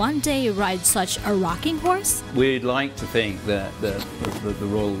offspring one day ride such a rocking horse? We'd like to think that the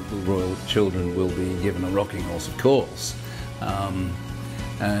royal children will be given a rocking horse, of course.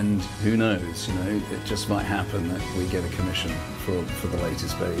 And who knows, it just might happen that we get a commission for the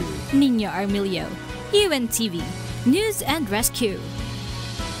latest baby. Rheena Armilio, UNTV News and Rescue.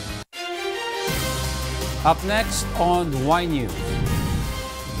 Up next on Y News.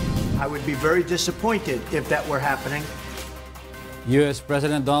 I would be very disappointed if that were happening. U.S.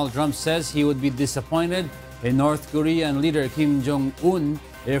 President Donald Trump says he would be disappointed in North Korean leader Kim Jong-un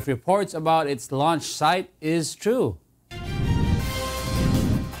if reports about its launch site is true.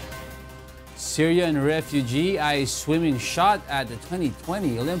 Syrian refugee eyes swimming shot at the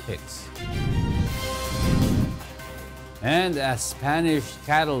 2020 Olympics. And a Spanish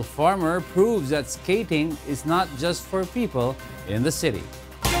cattle farmer proves that skating is not just for people in the city.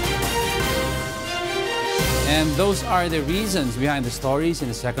 And those are the reasons behind the stories in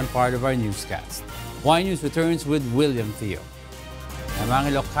the second part of our newscast. Y News returns with William Thio. I'm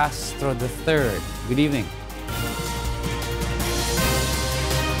Angelo Castro III. Good evening.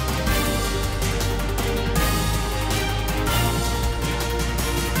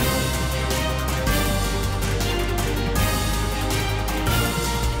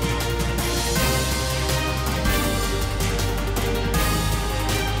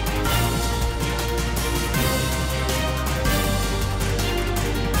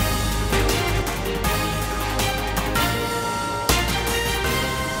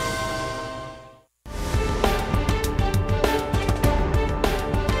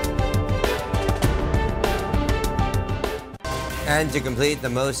 And to complete the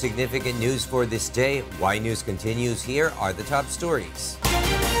most significant news for this day, Y News continues. Here are the top stories.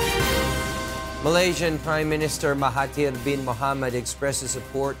 Malaysian Prime Minister Mahathir bin Mohamad expresses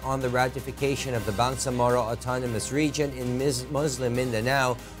support on the ratification of the Bangsamoro Autonomous Region in Muslim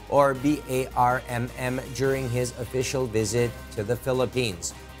Mindanao, or BARMM, during his official visit to the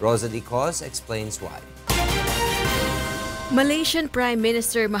Philippines. Rosa Dicos explains why. Malaysian Prime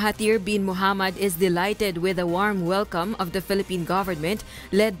Minister Mahathir bin Mohamad is delighted with the warm welcome of the Philippine government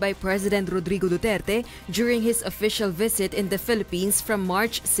led by President Rodrigo Duterte during his official visit in the Philippines from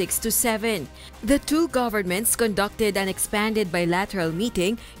March 6 to 7. The two governments conducted an expanded bilateral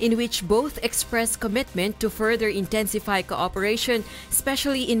meeting in which both expressed commitment to further intensify cooperation,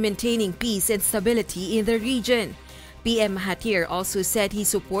 especially in maintaining peace and stability in the region. PM Mahathir also said he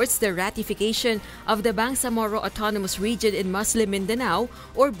supports the ratification of the Bangsamoro Autonomous Region in Muslim Mindanao,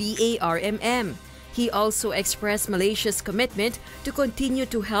 or BARMM. He also expressed Malaysia's commitment to continue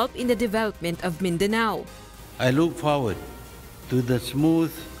to help in the development of Mindanao. I look forward to the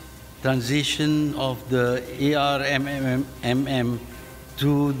smooth transition of the ARMM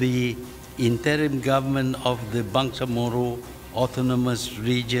to the interim government of the Bangsamoro Autonomous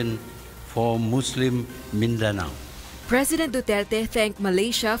Region for Muslim Mindanao. President Duterte thanked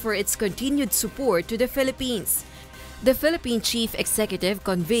Malaysia for its continued support to the Philippines. The Philippine Chief Executive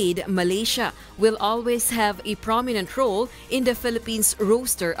conveyed Malaysia will always have a prominent role in the Philippines'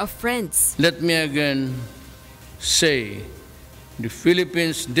 roster of friends. Let me again say, the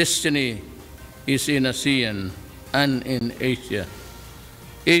Philippines' destiny is in ASEAN and in Asia.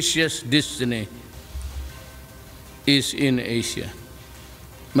 Asia's destiny is in Asia.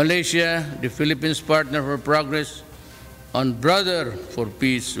 Malaysia, the Philippines' partner for progress and brother for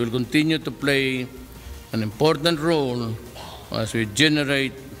peace, will continue to play an important role as we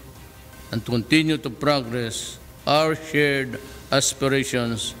generate and continue to progress our shared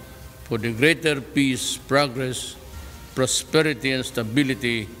aspirations for the greater peace, progress, prosperity, and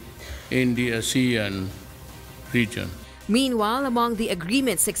stability in the ASEAN region. Meanwhile, among the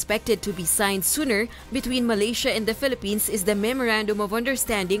agreements expected to be signed sooner between Malaysia and the Philippines is the Memorandum of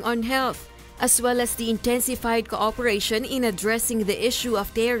Understanding on Health, as well as the intensified cooperation in addressing the issue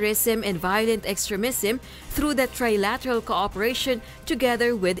of terrorism and violent extremism through the trilateral cooperation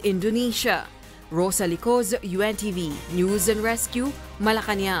together with Indonesia. Rosa Licoz, UNTV, News and Rescue,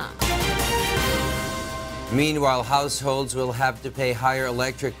 Malacañang. Meanwhile, households will have to pay higher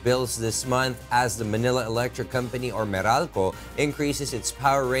electric bills this month as the Manila Electric Company, or Meralco, increases its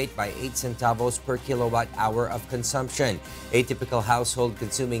power rate by 8 centavos per kilowatt-hour of consumption. A typical household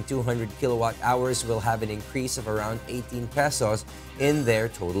consuming 200 kilowatt-hours will have an increase of around 18 pesos in their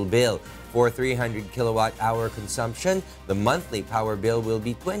total bill. For 300 kilowatt-hour consumption, the monthly power bill will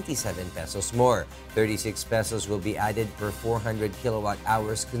be 27 pesos more. 36 pesos will be added per 400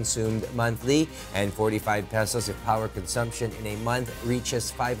 kilowatt-hours consumed monthly, and 45 pesos if power consumption in a month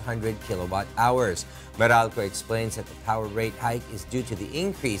reaches 500 kilowatt-hours. Meralco explains that the power rate hike is due to the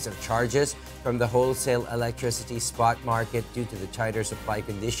increase of charges from the wholesale electricity spot market due to the tighter supply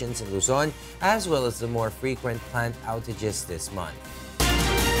conditions in Luzon, as well as the more frequent plant outages this month.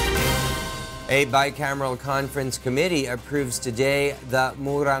 A bicameral conference committee approves today the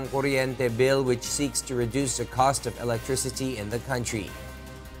Murang Kuryente bill, which seeks to reduce the cost of electricity in the country.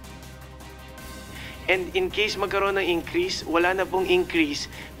 And in case magkaroon ng increase, wala na pong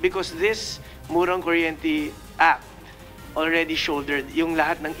increase because this Murang Kuryente Act already shouldered yung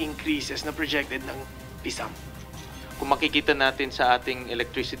lahat ng increases na projected ng PISAM. Kung makikita natin sa ating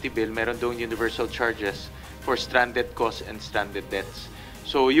electricity bill, meron doon universal charges for stranded costs and stranded debts.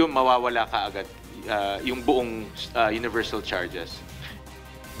 So yun, mawawala kaagad yung buong universal charges.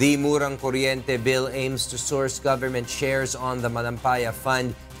 The Murang Kuryente bill aims to source government shares on the Malampaya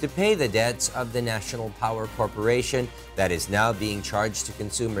Fund to pay the debts of the National Power Corporation that is now being charged to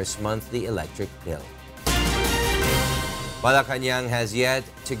consumers' monthly electric bill. Malacañang has yet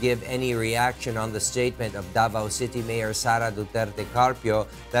to give any reaction on the statement of Davao City Mayor Sara Duterte Carpio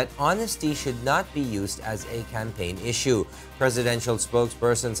that honesty should not be used as a campaign issue. Presidential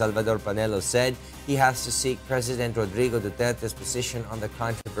spokesperson Salvador Panelo said he has to seek President Rodrigo Duterte's position on the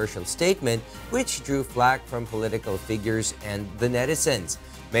controversial statement, which drew flack from political figures and the netizens.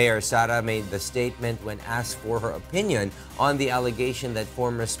 Mayor Sara made the statement when asked for her opinion on the allegation that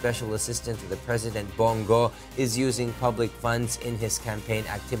former Special Assistant to the President Bongo is using public funds in his campaign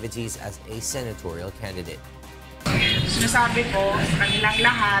activities as a senatorial candidate. Sinasabi ko sa kanilang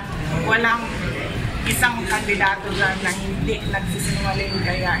lahat, walang isang kandidato dyan na hindi nagsisinungaling,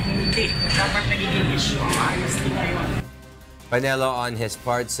 kaya hindi dapat nagiging issue ang honesty ngayon. Panelo, on his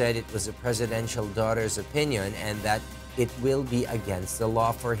part, said it was the presidential daughter's opinion and that it will be against the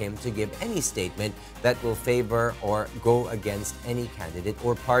law for him to give any statement that will favor or go against any candidate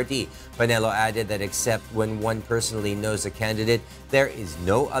or party. Panelo added that except when one personally knows a candidate, there is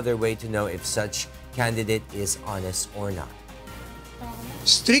no other way to know if such candidate is honest or not.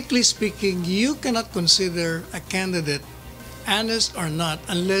 Strictly speaking, you cannot consider a candidate honest or not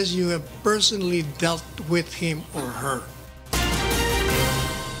unless you have personally dealt with him or her.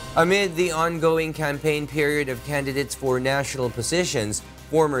 Amid the ongoing campaign period of candidates for national positions,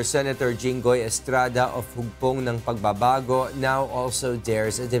 former Senator Jinggoy Estrada of Hugpong ng Pagbabago now also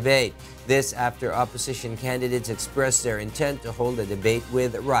dares a debate. This after opposition candidates expressed their intent to hold a debate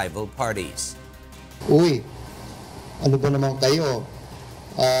with rival parties. Uy, ano ba naman kayo?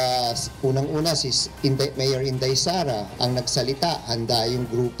 Unang-una si Mayor Inday Sara ang nagsalita, handa yung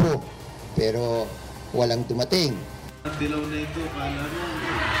grupo, pero walang dumating. Dilaw na ito, kala mo.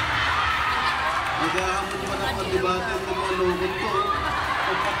 Naghahamon pa ng pag-debate ng mga logon ko.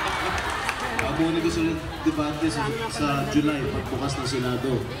 Abuli ko sa debate sa July, pagbukas ng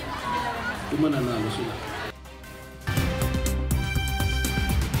Senado. Kumananalo sila.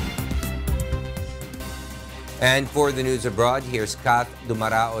 And for the news abroad, here's Kath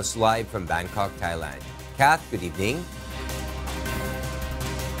Dumaraos live from Bangkok, Thailand. Kath, good evening.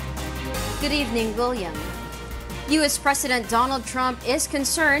 Good evening, William. U.S. President Donald Trump is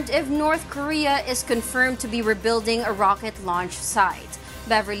concerned if North Korea is confirmed to be rebuilding a rocket launch site.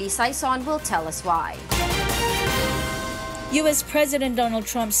 Beverly Saison will tell us why. U.S. President Donald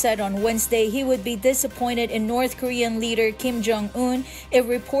Trump said on Wednesday he would be disappointed in North Korean leader Kim Jong-un if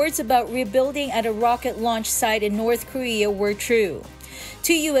reports about rebuilding at a rocket launch site in North Korea were true.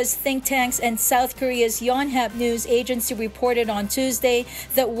 Two U.S. think tanks and South Korea's Yonhap News Agency reported on Tuesday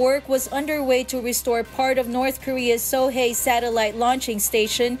that work was underway to restore part of North Korea's Sohae satellite launching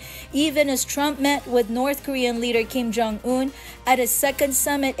station, even as Trump met with North Korean leader Kim Jong-un at a second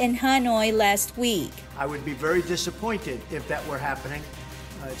summit in Hanoi last week. I would be very disappointed if that were happening.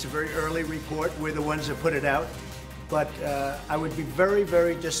 It's a very early report. We're the ones that put it out. But I would be very,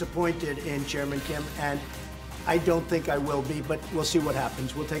 very disappointed in Chairman Kim, and I don't think I will be, but we'll see what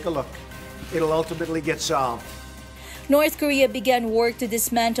happens. We'll take a look. It'll ultimately get solved. North Korea began work to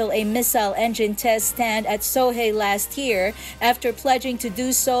dismantle a missile engine test stand at Sohae last year after pledging to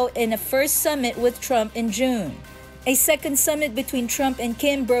do so in a first summit with Trump in June. A second summit between Trump and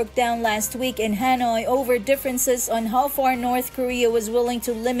Kim broke down last week in Hanoi over differences on how far North Korea was willing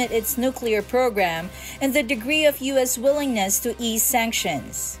to limit its nuclear program and the degree of U.S. willingness to ease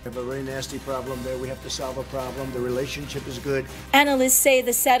sanctions. We have a very nasty problem there. We have to solve a problem. The relationship is good. Analysts say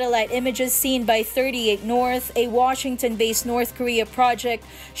the satellite images seen by 38 North, a Washington-based North Korea project,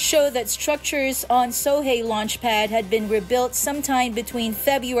 show that structures on Sohae launch pad had been rebuilt sometime between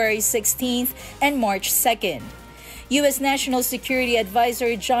February 16th and March 2nd. U.S. National Security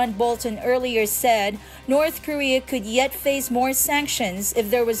Advisor John Bolton earlier said North Korea could yet face more sanctions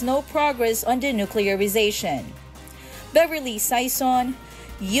if there was no progress on denuclearization. Beverly Saison,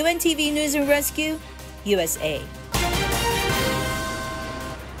 UNTV News and Rescue, USA.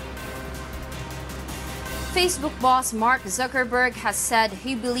 Facebook boss Mark Zuckerberg has said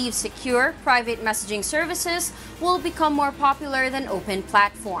he believes secure, private messaging services will become more popular than open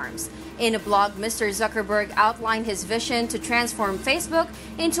platforms. In a blog, Mr. Zuckerberg outlined his vision to transform Facebook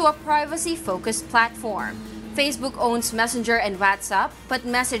into a privacy-focused platform. Facebook owns Messenger and WhatsApp, but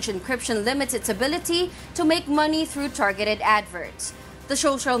message encryption limits its ability to make money through targeted adverts. The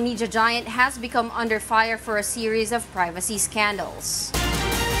social media giant has become under fire for a series of privacy scandals.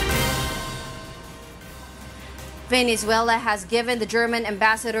 Venezuela has given the German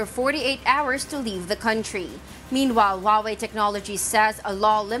ambassador 48 hours to leave the country. Meanwhile, Huawei Technologies says a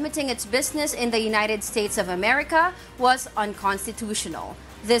law limiting its business in the United States of America was unconstitutional.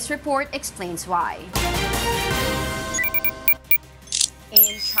 This report explains why.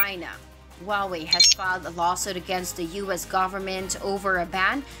 In China, Huawei has filed a lawsuit against the U.S. government over a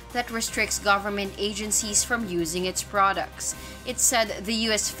ban that restricts government agencies from using its products. It said the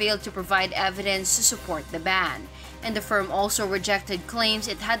U.S. failed to provide evidence to support the ban, and the firm also rejected claims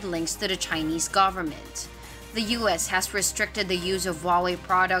it had links to the Chinese government. The U.S. has restricted the use of Huawei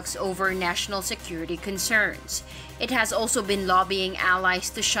products over national security concerns. It has also been lobbying allies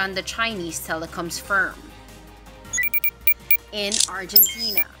to shun the Chinese telecoms firm. In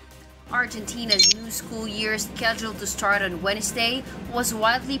Argentina, Argentina's new school year, scheduled to start on Wednesday, was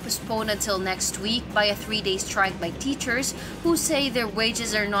widely postponed until next week by a 3-day strike by teachers who say their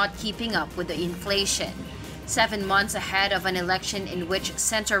wages are not keeping up with the inflation. 7 months ahead of an election in which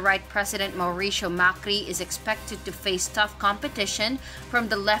center-right President Mauricio Macri is expected to face tough competition from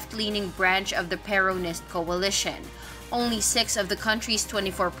the left-leaning branch of the Peronist coalition. Only 6 of the country's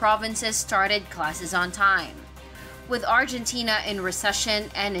 24 provinces started classes on time. With Argentina in recession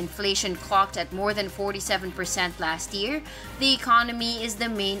and inflation clocked at more than 47% last year, the economy is the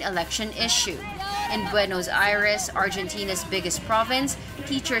main election issue. In Buenos Aires, Argentina's biggest province,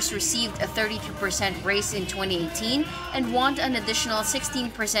 teachers received a 32% raise in 2018 and want an additional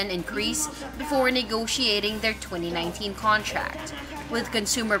 16% increase before negotiating their 2019 contract. With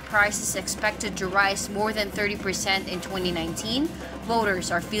consumer prices expected to rise more than 30% in 2019,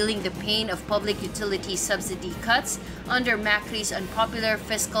 voters are feeling the pain of public utility subsidy cuts under Macri's unpopular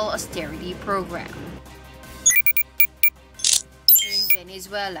fiscal austerity program. In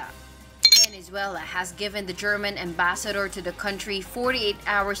Venezuela, Venezuela has given the German ambassador to the country 48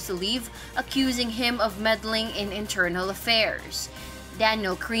 hours to leave, accusing him of meddling in internal affairs.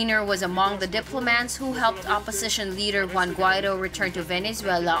 Daniel Kriener was among the diplomats who helped opposition leader Juan Guaido return to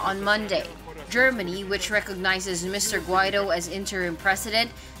Venezuela on Monday. Germany, which recognizes Mr. Guaido as interim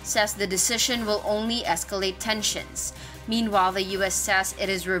president, says the decision will only escalate tensions. Meanwhile, the U.S. says it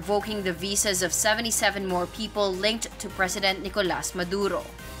is revoking the visas of 77 more people linked to President Nicolas Maduro.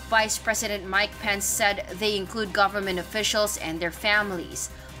 Vice President Mike Pence said they include government officials and their families.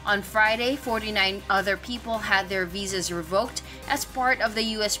 On Friday, 49 other people had their visas revoked as part of the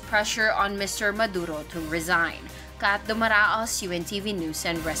U.S. pressure on Mr. Maduro to resign. Kat Dumaraos, UNTV News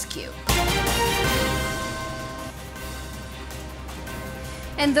and Rescue.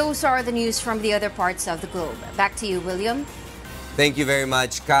 And those are the news from the other parts of the globe. Back to you, William. Thank you very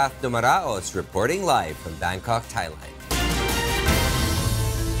much, Kath Dumaraos, reporting live from Bangkok, Thailand.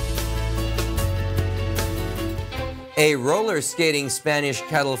 A roller skating Spanish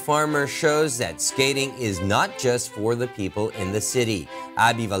cattle farmer shows that skating is not just for the people in the city.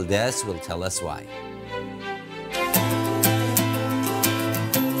 Abby Valdez will tell us why.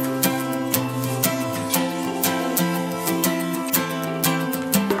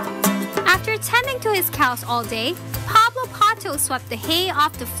 After tending to his cows all day, Pablo Pato swept the hay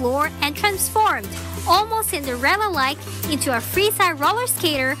off the floor and transformed, almost Cinderella-like, into a freestyle roller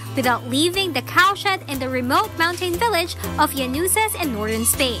skater without leaving the cowshed in the remote mountain village of Llanuses in northern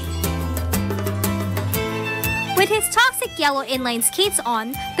Spain. With his toxic yellow inline skates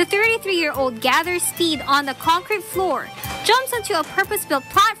on, the 33-year-old gathers speed on the concrete floor, jumps onto a purpose-built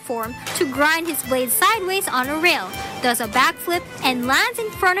platform to grind his blade sideways on a rail, does a backflip, and lands in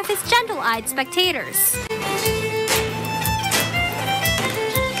front of his gentle-eyed spectators.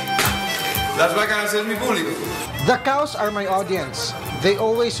 The cows are my audience. They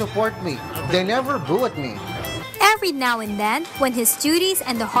always support me. They never boo at me. Every now and then, when his duties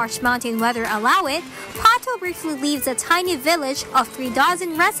and the harsh mountain weather allow it, Pato briefly leaves a tiny village of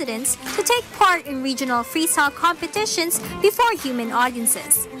 36 residents to take part in regional freestyle competitions before human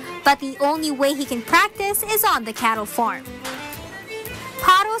audiences. But the only way he can practice is on the cattle farm.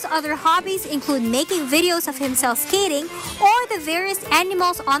 Pato's other hobbies include making videos of himself skating or the various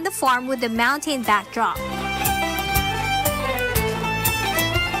animals on the farm with the mountain backdrop.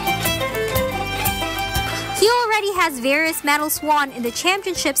 He already has various medals won in the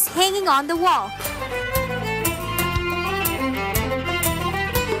championships hanging on the wall.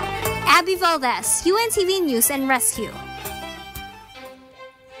 Abby Valdez, UNTV News and Rescue.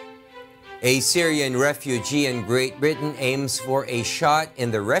 A Syrian refugee in Great Britain aims for a shot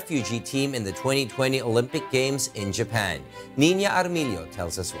in the refugee team in the 2020 Olympic Games in Japan. Nina Armilio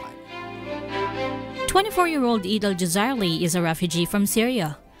tells us why. 24-year-old Eid Al-Jazarli is a refugee from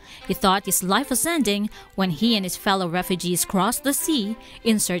Syria. He thought his life was ending when he and his fellow refugees crossed the sea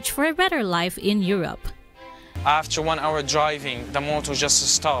in search for a better life in Europe. After 1 hour driving, the motor just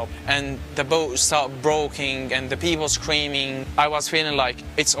stopped and the boat started breaking and the people screaming. I was feeling like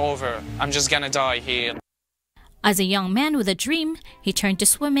it's over. I'm just gonna die here. As a young man with a dream, he turned to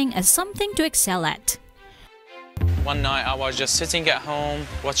swimming as something to excel at. One night I was just sitting at home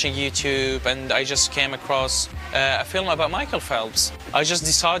watching YouTube and I just came across a film about Michael Phelps. I just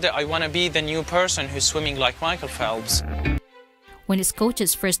decided I want to be the new person who's swimming like Michael Phelps. When his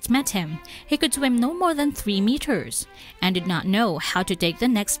coaches first met him, he could swim no more than 3 meters and did not know how to take the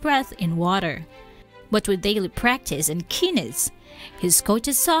next breath in water. But with daily practice and keenness, his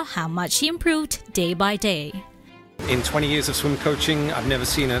coaches saw how much he improved day by day. In 20 years of swim coaching, I've never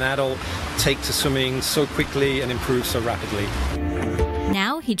seen an adult take to swimming so quickly and improve so rapidly.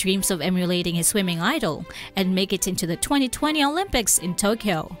 Now he dreams of emulating his swimming idol and make it into the 2020 Olympics in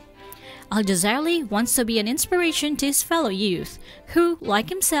Tokyo. Al-Jazarli wants to be an inspiration to his fellow youth who, like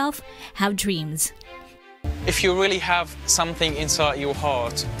himself, have dreams. If you really have something inside your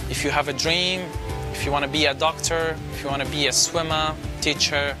heart, if you have a dream, if you want to be a doctor, if you want to be a swimmer,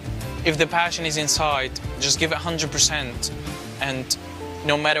 teacher, if the passion is inside, Just give it 100% and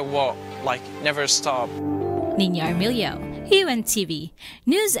no matter what, like, never stop. Nina Armilio, UNTV,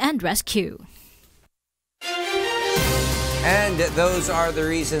 News and Rescue. And those are the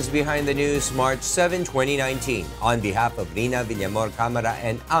reasons behind the news March 7, 2019. On behalf of Rheena, Villamor-Camara,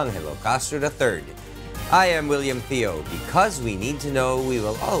 and Angelo Castro III, I am Thio. Because we need to know, we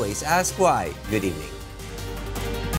will always ask why. Good evening.